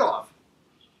take your head off.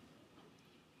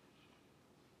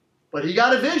 But he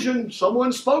got a vision.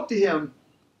 Someone spoke to him.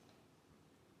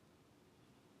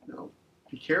 No.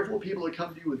 Be careful of people that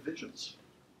come to you with visions.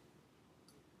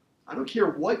 I don't care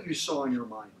what you saw in your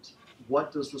mind.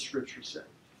 What does the Scripture say?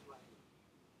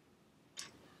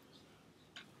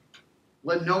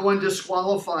 Let no one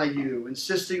disqualify you,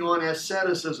 insisting on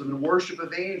asceticism and worship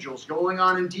of angels, going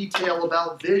on in detail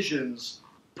about visions,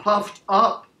 puffed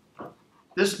up.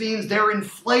 This means they're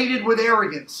inflated with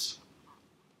arrogance.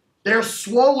 They're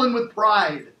swollen with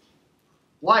pride.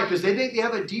 Why? Because they think they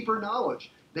have a deeper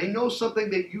knowledge. They know something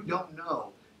that you don't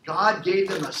know. God gave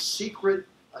them a secret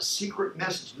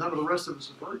message none of the rest of us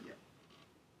have heard yet.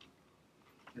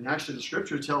 And actually the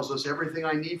Scripture tells us everything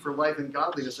I need for life and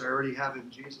godliness I already have in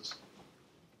Jesus.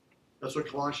 That's what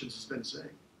Colossians has been saying.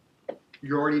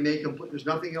 You're already made complete. There's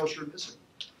nothing else you're missing.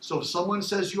 So if someone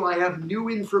says to you, I have new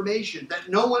information that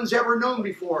no one's ever known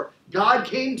before, God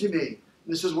came to me. And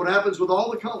this is what happens with all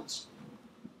the cults.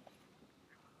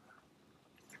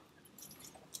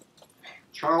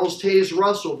 Charles Taze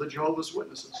Russell, the Jehovah's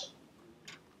Witnesses.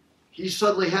 He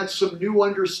suddenly had some new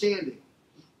understanding.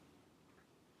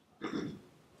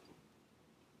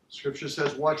 Scripture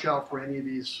says, watch out for any of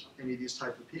these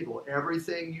type of people.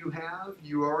 Everything you have,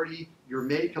 you're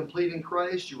made complete in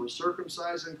Christ. You were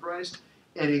circumcised in Christ,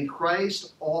 and in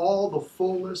Christ all the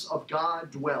fullness of God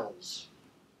dwells.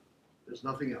 There's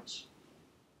nothing else.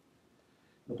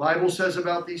 The Bible says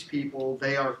about these people,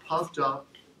 they are puffed up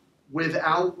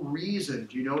without reason.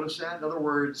 Do you notice that? In other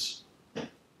words,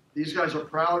 these guys are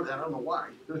proud. I don't know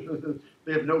why.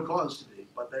 They have no cause to be,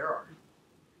 but they are.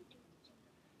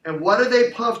 And what are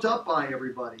they puffed up by,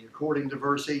 everybody? According to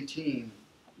verse 18,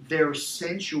 their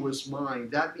sensuous mind.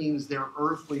 That means their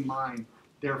earthly mind,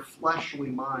 their fleshly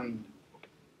mind.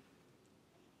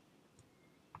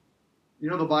 You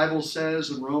know, the Bible says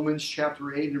in Romans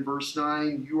chapter 8 and verse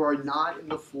 9, you are not in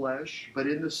the flesh, but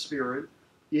in the Spirit,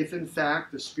 if in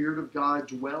fact the Spirit of God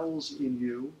dwells in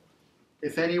you.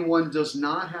 If anyone does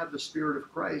not have the Spirit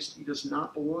of Christ, he does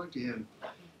not belong to him.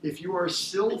 If you are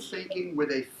still thinking with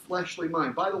a fleshly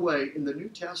mind. By the way, in the New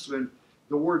Testament,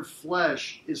 the word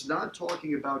flesh is not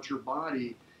talking about your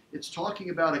body. It's talking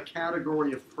about a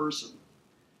category of person.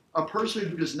 A person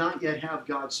who does not yet have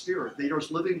God's Spirit. They are just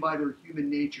living by their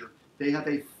human nature. They have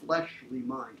a fleshly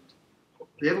mind.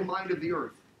 They have a mind of the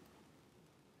earth.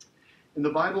 And the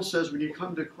Bible says when you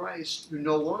come to Christ, you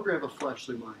no longer have a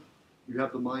fleshly mind. You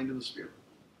have the mind of the Spirit.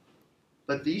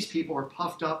 But these people are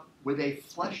puffed up with a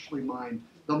fleshly mind,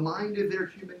 the mind of their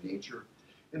human nature.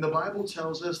 And the Bible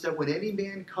tells us that when any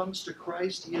man comes to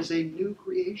Christ, he is a new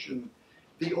creation.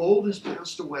 The old has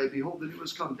passed away. Behold, the new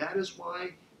has come. That is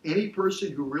why any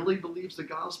person who really believes the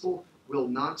gospel will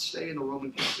not stay in the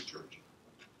Roman Catholic Church.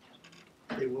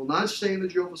 They will not stay in the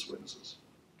Jehovah's Witnesses.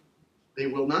 They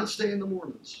will not stay in the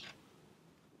Mormons.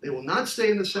 They will not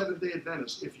stay in the Seventh-day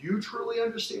Adventists. If you truly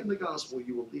understand the gospel,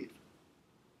 you will leave.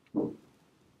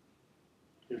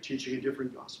 They're teaching a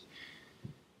different gospel.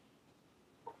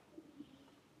 The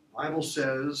Bible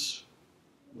says,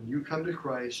 when you come to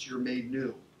Christ, you're made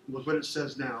new. Look what it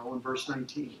says now in verse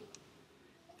 19.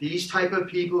 These type of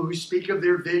people who speak of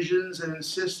their visions and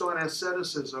insist on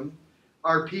asceticism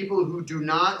are people who do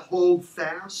not hold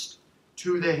fast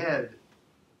to the head.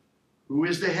 Who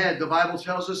is the head? The Bible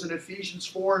tells us in Ephesians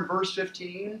 4 and verse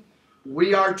 15,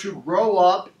 we are to grow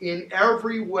up in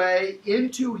every way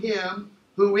into Him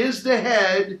who is the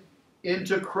head,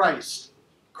 into Christ.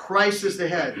 Christ is the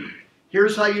head.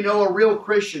 Here's how you know a real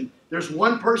Christian. There's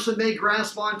one person they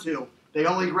grasp onto. They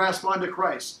only grasp onto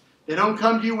Christ. They don't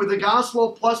come to you with the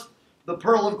gospel plus the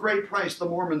pearl of great price the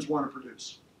Mormons want to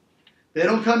produce. They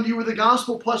don't come to you with the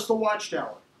gospel plus the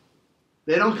watchtower.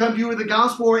 They don't come to you with the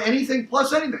gospel or anything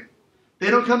plus anything. They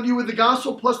don't come to you with the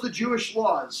gospel plus the Jewish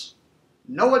laws.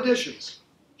 No additions.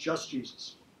 Just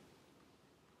Jesus.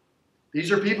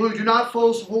 These are people who do not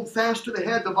hold fast to the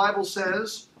head, the Bible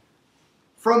says,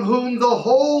 from whom the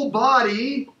whole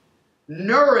body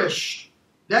nourished.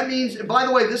 That means, and by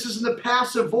the way, this is in the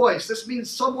passive voice. This means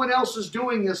someone else is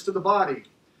doing this to the body.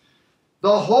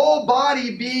 The whole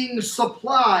body being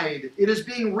supplied. It is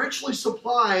being richly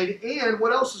supplied. And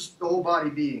what else is the whole body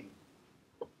being?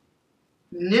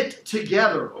 Knit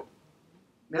together.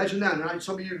 Imagine that. Now,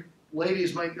 some of you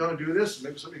ladies might know how to do this.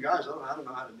 Maybe some of you guys, I don't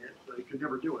know how to knit, but you could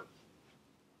never do it.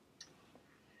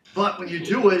 But when you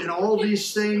do it, and all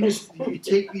these things, you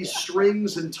take these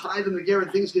strings and tie them together,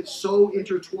 and things get so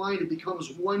intertwined, it becomes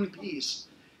one piece.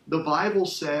 The Bible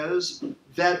says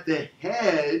that the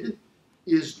head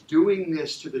is doing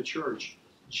this to the church.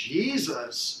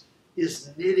 Jesus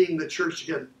is knitting the church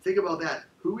together. Think about that.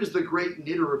 Who is the great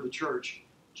knitter of the church?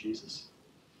 Jesus.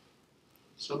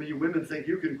 Some of you women think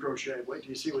you can crochet. Wait till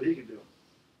you see what he can do.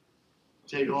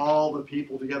 Take all the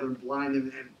people together and bind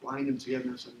them together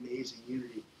in this amazing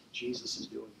unity. Jesus is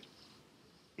doing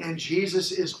it. And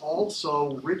Jesus is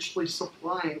also richly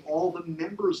supplying all the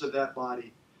members of that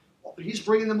body. He's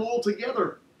bringing them all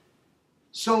together.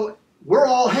 So we're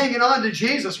all hanging on to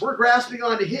Jesus. We're grasping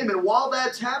onto Him. And while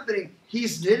that's happening,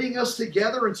 He's knitting us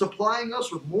together and supplying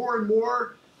us with more and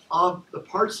more of the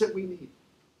parts that we need.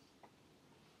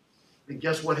 And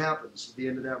guess what happens at the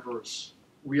end of that verse?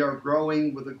 We are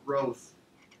growing with a growth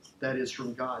that is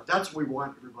from God. That's what we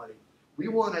want, everybody. We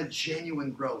want a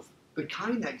genuine growth, the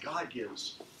kind that God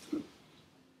gives.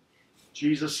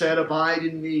 Jesus said, abide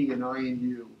in me and I in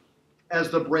you. As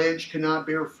the branch cannot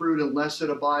bear fruit unless it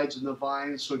abides in the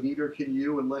vine, so neither can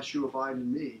you unless you abide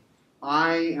in me.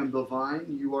 I am the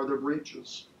vine, you are the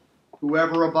branches.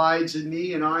 Whoever abides in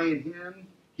me and I in him,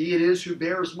 he it is who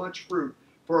bears much fruit.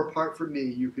 For apart from me,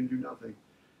 you can do nothing.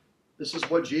 This is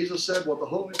what Jesus said, what the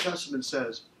whole New Testament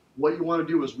says. What you want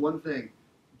to do is one thing.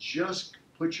 Just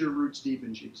Put your roots deep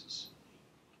in Jesus.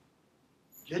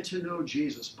 Get to know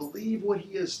Jesus. Believe what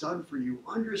he has done for you.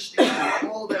 Understand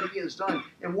all that he has done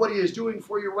and what he is doing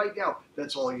for you right now.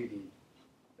 That's all you need.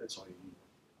 That's all you need.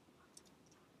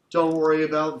 Don't worry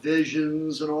about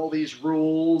visions and all these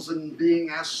rules and being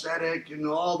ascetic and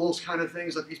all those kind of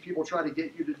things that these people try to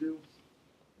get you to do.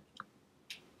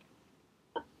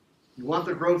 You want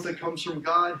the growth that comes from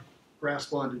God?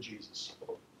 Grasp onto Jesus.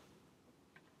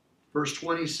 Verse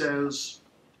 20 says,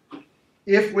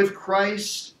 if with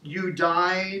Christ you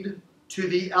died to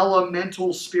the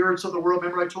elemental spirits of the world.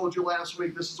 Remember I told you last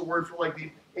week, this is a word for like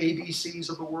the ABCs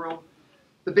of the world.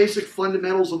 The basic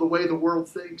fundamentals of the way the world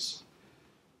thinks.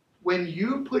 When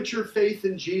you put your faith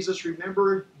in Jesus,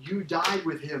 remember you died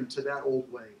with him to that old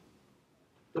way.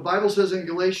 The Bible says in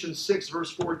Galatians 6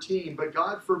 verse 14, but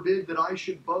God forbid that I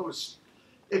should boast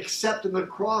except in the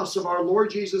cross of our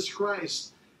Lord Jesus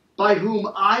Christ, by whom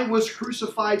I was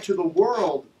crucified to the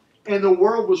world, and the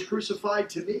world was crucified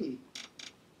to me.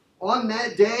 On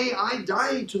that day, I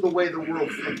died to the way the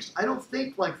world thinks. I don't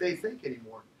think like they think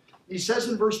anymore. He says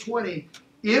in verse 20,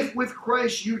 if with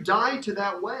Christ you died to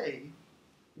that way,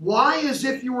 why, as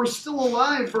if you were still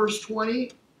alive, verse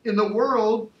 20, in the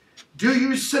world, do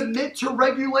you submit to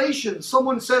regulations?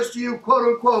 Someone says to you, quote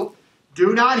unquote,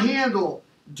 do not handle,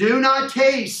 do not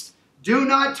taste, do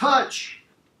not touch,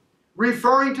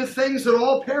 referring to things that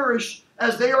all perish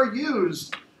as they are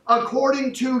used,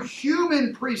 according to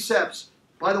human precepts.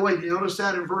 By the way, do you notice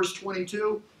that in verse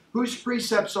 22? Whose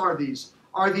precepts are these?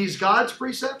 Are these God's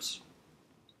precepts?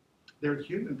 They're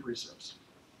human precepts.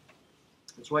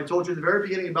 That's why I told you at the very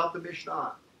beginning about the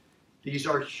Mishnah. These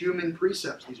are human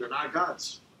precepts. These are not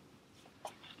God's.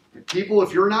 And people,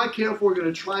 if you're not careful, we're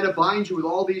going to try to bind you with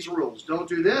all these rules. Don't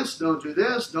do this, don't do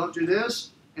this, don't do this.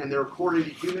 And they're according to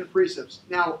human precepts.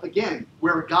 Now, again,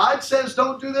 where God says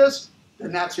don't do this,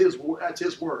 then that's his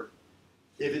word.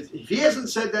 If he hasn't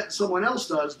said that and someone else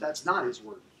does, that's not his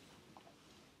word.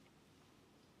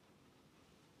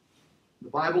 The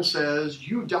Bible says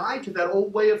you die to that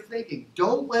old way of thinking.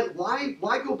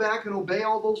 Why go back and obey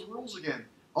all those rules again?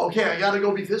 Okay, I got to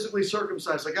go be physically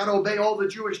circumcised. I got to obey all the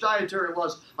Jewish dietary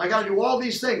laws. I got to do all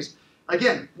these things.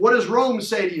 Again, what does Rome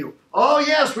say to you? Oh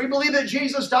yes, we believe that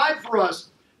Jesus died for us.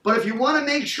 But if you want to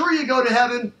make sure you go to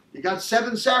heaven, you got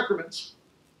 7 sacraments.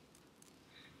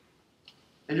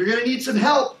 And you're going to need some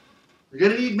help. You're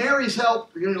going to need Mary's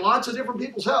help. You're going to need lots of different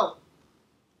people's help.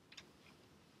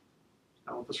 That's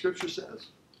not what the Scripture says.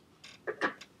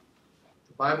 The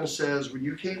Bible says when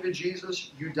you came to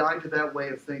Jesus, you died to that way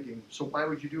of thinking. So why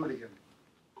would you do it again?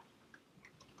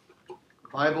 The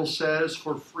Bible says,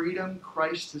 for freedom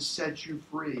Christ has set you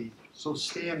free. So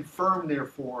stand firm,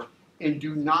 therefore, and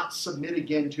do not submit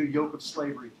again to a yoke of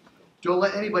slavery. Don't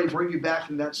let anybody bring you back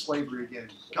into that slavery again.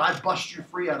 God bust you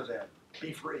free out of that.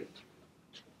 Be free.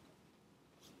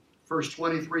 Verse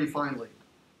 23, finally.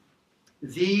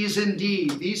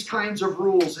 These kinds of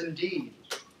rules indeed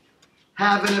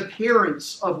have an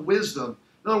appearance of wisdom.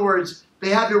 In other words, they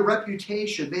have a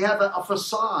reputation. They have a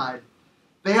facade.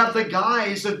 They have the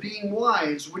guise of being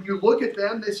wise. When you look at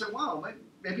them, they say, wow,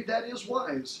 maybe that is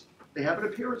wise. They have an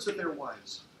appearance that they're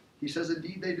wise. He says,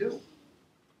 indeed they do.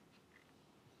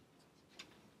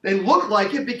 They look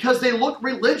like it because they look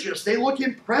religious. They look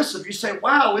impressive. You say,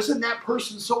 wow, isn't that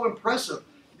person so impressive?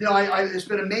 You know, it's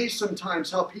been amazed sometimes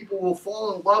how people will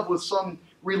fall in love with some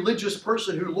religious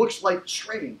person who looks like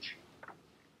strange.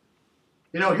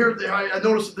 You know, here I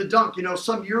noticed at the Dunk, you know,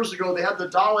 some years ago they had the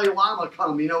Dalai Lama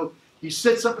come. You know, he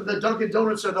sits up at the Dunkin'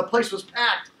 Donuts and the place was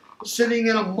packed, sitting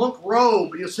in a monk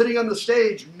robe, you know, sitting on the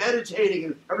stage, meditating,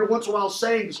 and every once in a while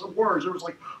saying some words. It was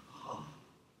like, oh.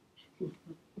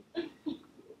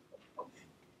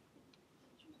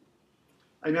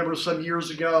 I remember some years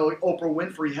ago, Oprah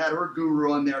Winfrey had her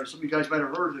guru on there. Some of you guys might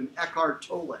have heard of him, Eckhart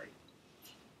Tolle.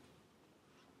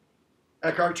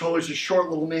 Eckhart Tolle is a short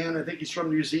little man. I think he's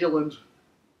from New Zealand.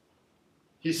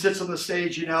 He sits on the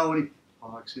stage, you know, and he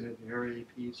talks in a very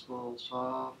peaceful,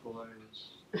 soft voice.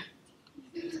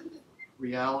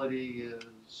 Reality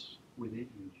is within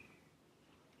you.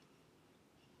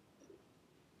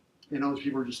 You know, those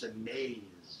people are just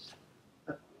amazed.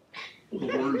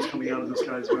 The words coming out of this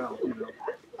guy's mouth, you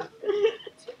know.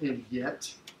 And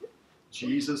yet,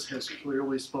 Jesus has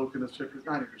clearly spoken of Scripture.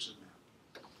 Not interested in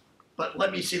that. But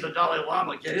let me see the Dalai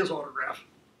Lama get his autograph.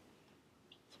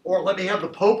 Or let me have the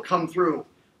Pope come through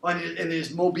in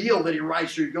his mobile that he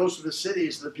rides through. He goes to the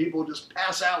cities and the people just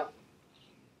pass out.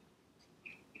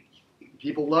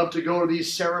 People love to go to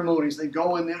these ceremonies. They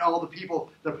go and then all the people,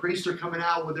 the priests are coming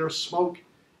out with their smoke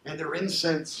and their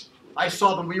incense. I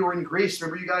saw them, we were in Greece.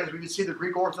 Remember you guys, we would see the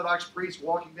Greek Orthodox priests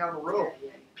walking down the road.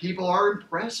 People are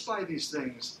impressed by these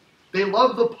things. They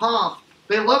love the pomp.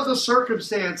 They love the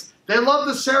circumstance. They love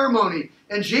the ceremony.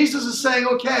 And Jesus is saying,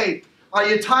 okay, are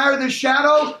you tired of the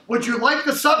shadow? Would you like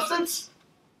the substance?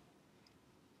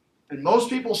 And most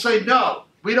people say, no,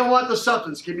 we don't want the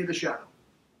substance. Give me the shadow.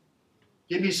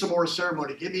 Give me some more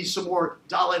ceremony. Give me some more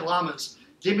Dalai Lamas.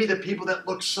 Give me the people that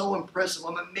look so impressive.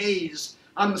 I'm amazed.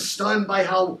 I'm stunned by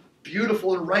how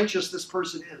beautiful and righteous this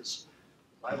person is.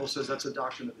 The Bible says that's a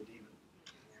doctrine of the demon.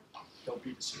 Don't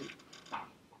be deceived.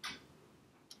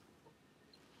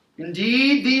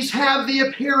 Indeed, these have the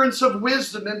appearance of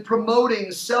wisdom in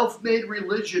promoting self-made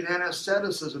religion and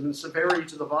asceticism and severity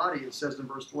to the body, it says in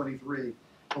verse 23.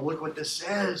 But look what this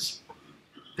says.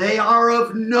 They are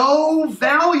of no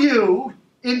value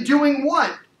in doing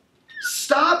what?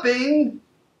 Stopping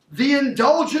the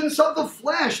indulgence of the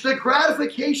flesh, the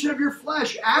gratification of your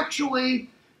flesh. Actually,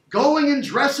 going and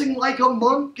dressing like a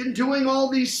monk and doing all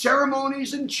these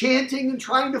ceremonies and chanting and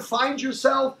trying to find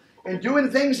yourself and doing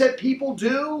things that people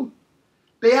do,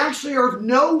 they actually are of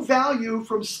no value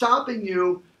from stopping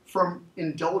you from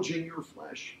indulging your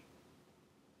flesh.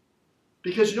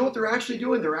 Because you know what they're actually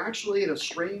doing? They're actually, in a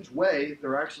strange way,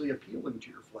 they're actually appealing to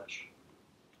your flesh.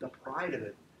 The pride of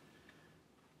it.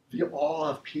 The awe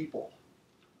of people.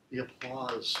 The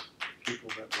applause of people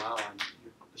that, wow,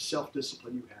 the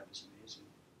self-discipline you have is amazing.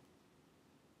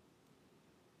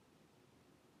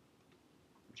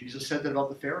 Jesus said that about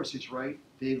the Pharisees, right?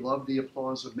 They love the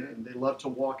applause of men. They love to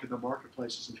walk in the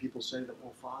marketplaces and people say that,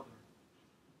 oh, Father.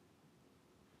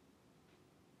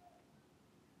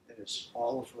 And it's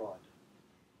all a fraud.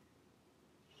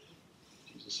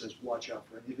 Jesus says, watch out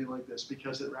for anything like this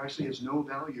because it actually has no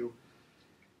value.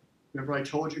 Remember I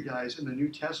told you guys, in the New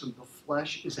Testament, the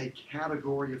flesh is a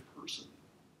category of person.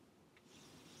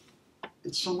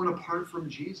 It's someone apart from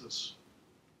Jesus.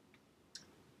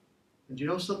 And do you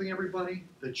know something, everybody?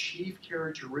 The chief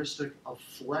characteristic of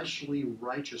fleshly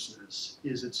righteousness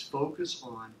is its focus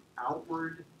on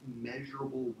outward,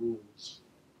 measurable rules.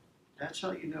 That's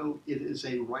how you know it is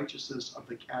a righteousness of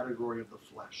the category of the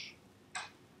flesh.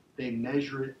 They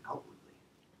measure it outwardly.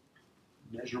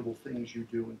 Measurable things you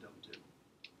do and don't do.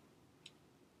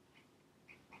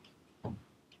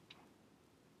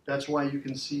 That's why you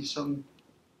can see some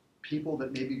people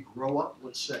that maybe grow up,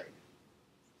 let's say,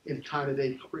 in kind of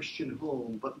a Christian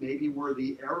home, but maybe where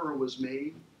the error was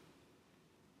made,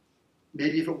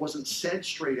 maybe if it wasn't said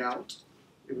straight out,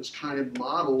 it was kind of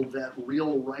modeled that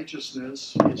real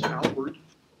righteousness is outward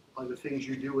by the things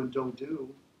you do and don't do.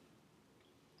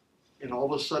 And all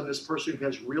of a sudden, this person who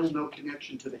has no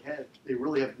connection to the head, they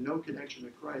really have no connection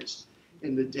to Christ.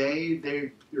 And the day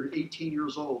they're 18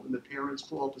 years old and the parents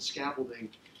pull out the scaffolding,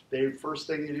 the first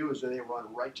thing they do is they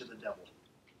run right to the devil.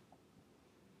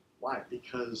 Why?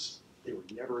 Because they were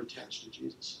never attached to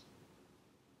Jesus.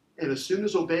 And as soon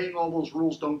as obeying all those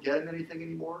rules don't get them anything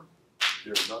anymore,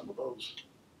 they're done with those.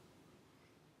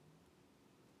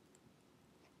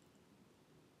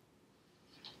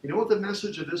 You know what the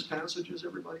message of this passage is,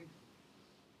 everybody?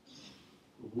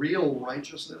 Real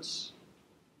righteousness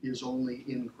is only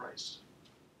in Christ.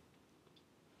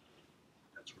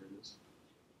 That's where it is.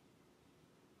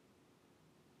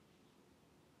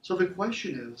 So the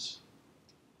question is,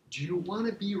 do you want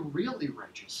to be really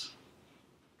righteous?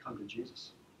 Come to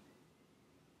Jesus.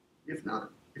 If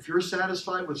not, if you're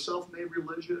satisfied with self-made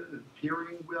religion and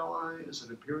appearing wise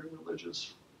and appearing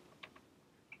religious,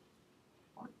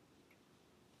 fine.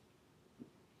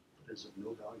 But it's of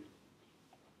no value.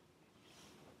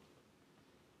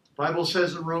 The Bible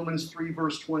says in Romans 3,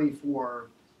 verse 24,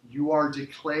 you are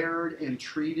declared and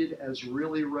treated as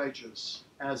really righteous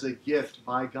as a gift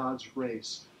by God's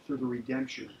grace through the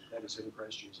redemption that is in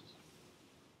Christ Jesus.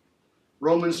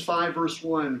 Romans 5, verse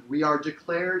 1, we are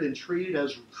declared and treated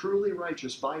as truly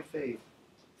righteous by faith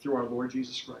through our Lord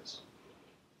Jesus Christ.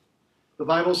 The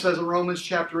Bible says in Romans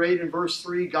chapter 8 and verse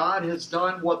 3, God has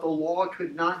done what the law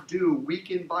could not do,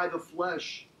 weakened by the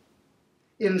flesh,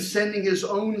 in sending his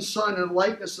own Son in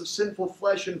likeness of sinful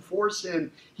flesh and for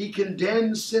sin. He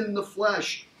condemned sin in the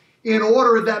flesh in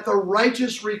order that the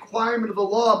righteous requirement of the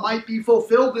law might be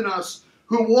fulfilled in us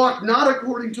who walk not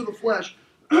according to the flesh,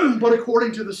 but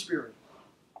according to the Spirit.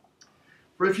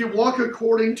 For if you walk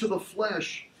according to the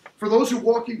flesh, for those who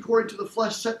walk according to the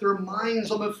flesh set their minds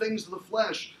on the things of the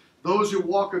flesh. Those who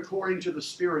walk according to the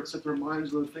Spirit set their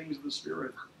minds on the things of the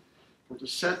Spirit. For to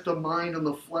set the mind on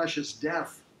the flesh is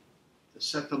death. To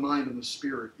set the mind on the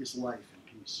Spirit is life and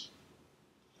peace.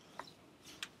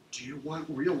 Do you want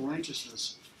real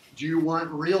righteousness? Do you want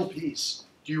real peace?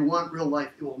 Do you want real life?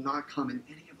 It will not come in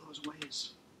any of those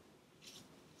ways.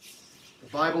 The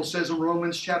Bible says in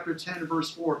Romans chapter 10 verse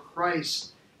 4,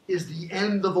 Christ is the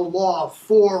end of the law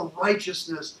for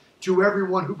righteousness to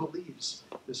everyone who believes.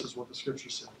 This is what the Scripture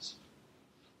says.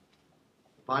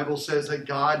 The Bible says that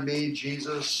God made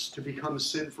Jesus to become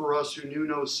sin for us who knew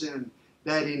no sin,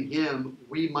 that in him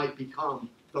we might become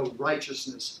the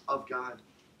righteousness of God.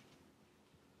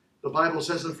 The Bible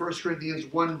says in 1 Corinthians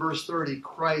 1 verse 30,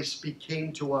 Christ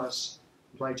became to us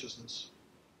righteousness.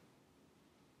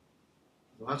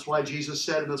 Well, that's why Jesus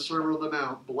said in the Sermon on the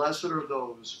Mount, blessed are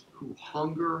those who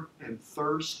hunger and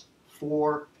thirst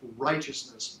for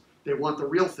righteousness. They want the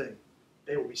real thing.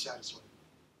 They will be satisfied.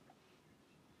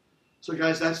 So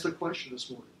guys, that's the question this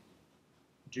morning.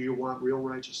 Do you want real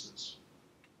righteousness?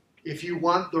 If you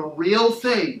want the real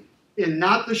thing and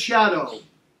not the shadow,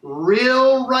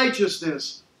 real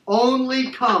righteousness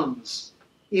only comes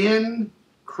in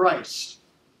Christ.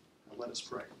 Now let us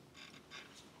pray.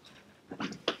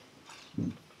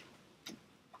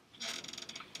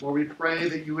 Lord, we pray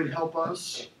that you would help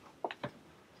us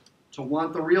to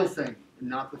want the real thing and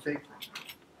not the fake thing.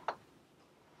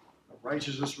 The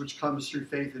righteousness which comes through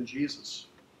faith in Jesus.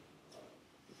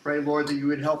 We pray, Lord, that you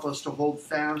would help us to hold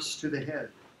fast to the head,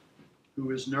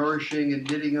 who is nourishing and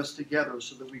knitting us together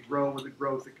so that we grow with the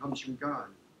growth that comes from God.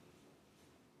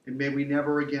 And may we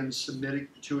never again submit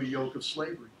to a yoke of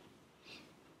slavery.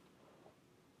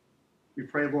 We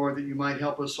pray, Lord, that you might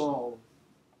help us all,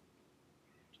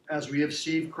 as we have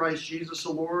received Christ Jesus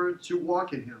the Lord, to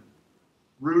walk in him,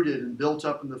 rooted and built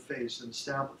up in the faith and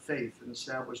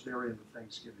established therein with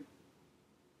thanksgiving.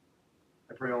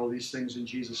 I pray all these things in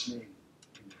Jesus' name.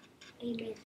 Amen. Amen.